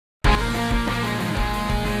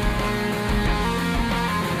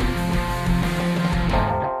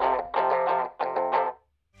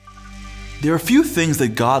There are few things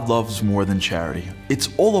that God loves more than charity. It's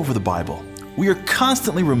all over the Bible. We are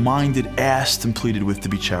constantly reminded, asked, and pleaded with to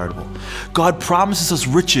be charitable. God promises us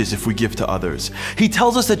riches if we give to others. He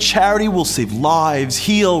tells us that charity will save lives,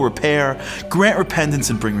 heal, repair, grant repentance,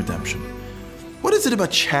 and bring redemption. What is it about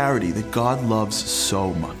charity that God loves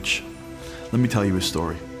so much? Let me tell you a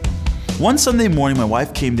story. One Sunday morning, my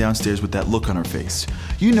wife came downstairs with that look on her face.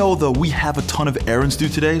 You know the "we have a ton of errands due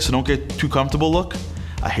today, so don't get too comfortable" look?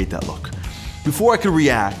 I hate that look. Before I could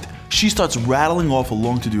react, she starts rattling off a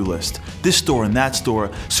long to-do list. This store and that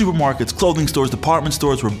store, supermarkets, clothing stores, department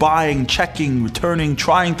stores. We're buying, checking, returning,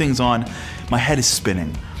 trying things on. My head is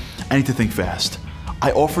spinning. I need to think fast.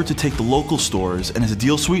 I offered to take the local stores and as a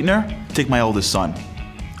deal sweetener, take my oldest son.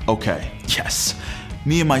 Okay, yes.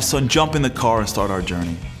 Me and my son jump in the car and start our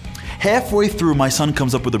journey. Halfway through, my son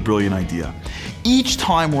comes up with a brilliant idea. Each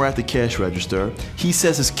time we're at the cash register, he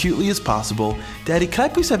says as cutely as possible, "Daddy, can I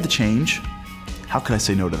please have the change?" How could I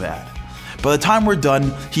say no to that? By the time we're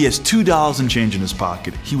done, he has $2 and change in his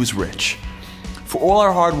pocket. He was rich. For all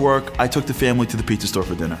our hard work, I took the family to the pizza store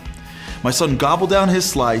for dinner. My son gobbled down his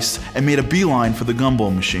slice and made a beeline for the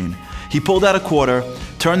gumball machine. He pulled out a quarter,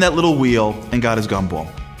 turned that little wheel, and got his gumball.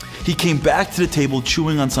 He came back to the table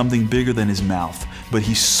chewing on something bigger than his mouth, but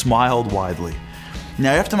he smiled widely.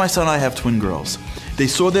 Now, after my son and I have twin girls, they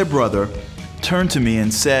saw their brother, turned to me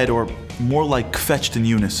and said, or more like fetched in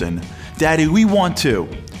unison, "Daddy, we want to."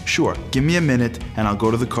 "Sure, give me a minute and I'll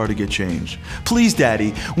go to the car to get change." "Please,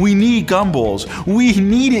 Daddy, we need gumballs. We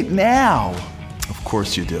need it now." Of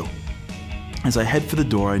course you do. As I head for the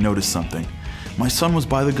door, I noticed something. My son was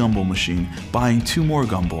by the gumball machine, buying 2 more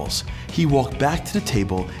gumballs. He walked back to the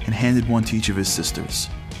table and handed one to each of his sisters.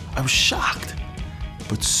 I was shocked,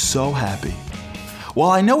 but so happy.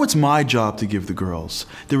 While I know it's my job to give the girls,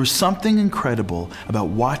 there is something incredible about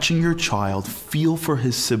watching your child feel for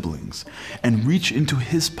his siblings and reach into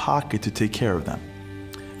his pocket to take care of them.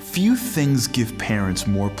 Few things give parents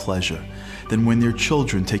more pleasure than when their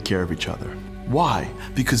children take care of each other. Why?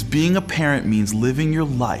 Because being a parent means living your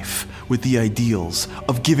life with the ideals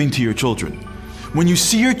of giving to your children. When you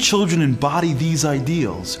see your children embody these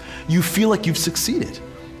ideals, you feel like you've succeeded.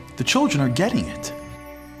 The children are getting it.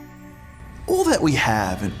 All that we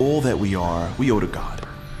have and all that we are, we owe to God.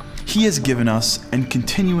 He has given us and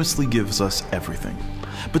continuously gives us everything.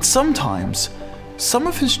 But sometimes, some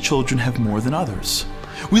of His children have more than others.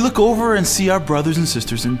 We look over and see our brothers and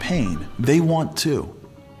sisters in pain. They want too.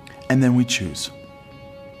 And then we choose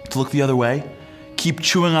to look the other way, keep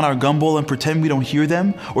chewing on our gumball and pretend we don't hear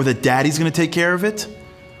them, or that Daddy's gonna take care of it,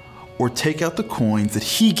 or take out the coins that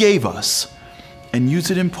He gave us and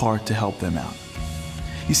use it in part to help them out.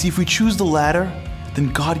 You see, if we choose the latter,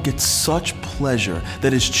 then God gets such pleasure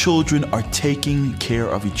that His children are taking care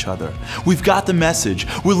of each other. We've got the message.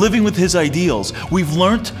 We're living with His ideals. We've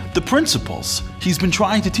learned the principles He's been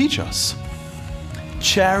trying to teach us.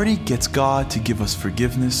 Charity gets God to give us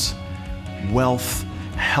forgiveness, wealth,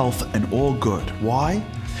 health, and all good. Why?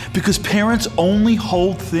 Because parents only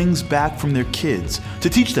hold things back from their kids to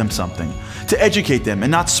teach them something, to educate them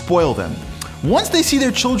and not spoil them. Once they see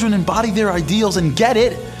their children embody their ideals and get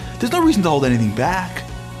it, there's no reason to hold anything back.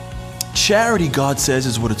 Charity, God says,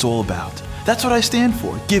 is what it's all about. That's what I stand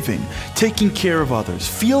for, giving, taking care of others,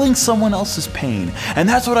 feeling someone else's pain. And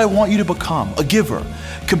that's what I want you to become, a giver,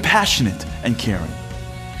 compassionate and caring.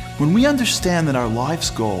 When we understand that our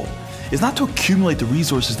life's goal is not to accumulate the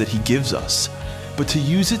resources that He gives us, but to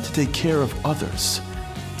use it to take care of others,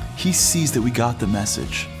 He sees that we got the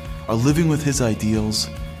message, are living with His ideals,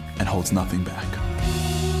 and holds nothing back.